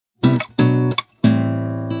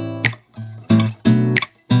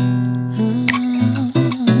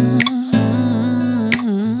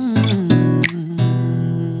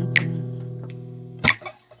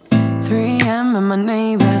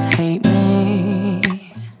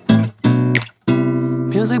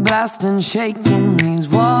blasting, shaking these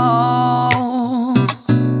walls.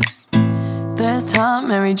 This time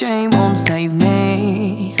Mary Jane won't save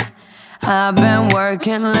me. I've been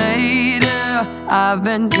working later, I've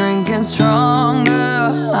been drinking stronger,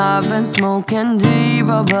 I've been smoking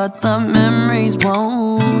deeper, but the memories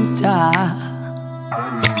won't stop.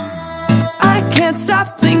 I can't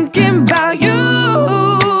stop thinking about you.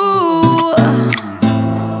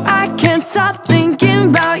 I can't stop thinking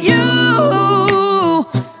about you.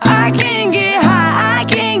 I can't get high, I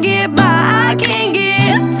can't get by, I can't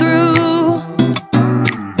get through.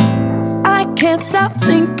 I can't stop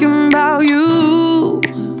thinking about you.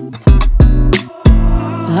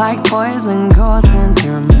 Like poison coursing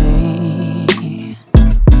through me,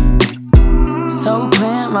 so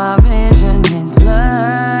clear my vision is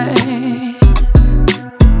blurred.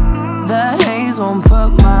 The haze won't put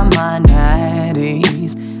my mind at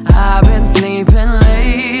ease. I've been sleeping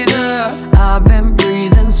later, I've been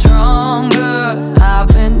breathing stronger, I've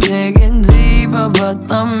been digging deeper, but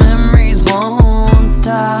the memories won't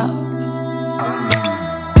stop.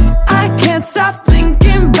 I can't stop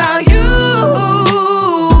thinking about you.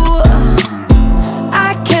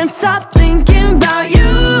 I can't stop thinking about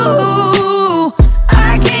you.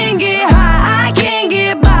 I can't get high, I can't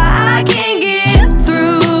get by, I can't get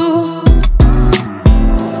through.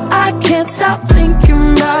 I can't stop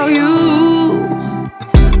thinking about you.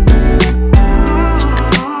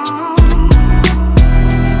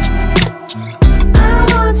 I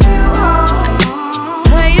want you all.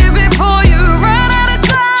 Say it before you run out of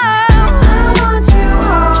time. I want you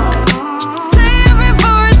all. Say it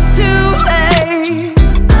before it's too late.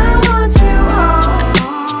 I want you all.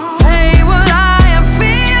 Say what I am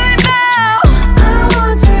feeling now. I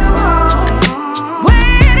want you all.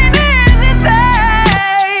 Waiting is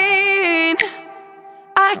insane.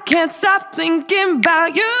 I can't stop thinking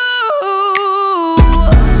about you.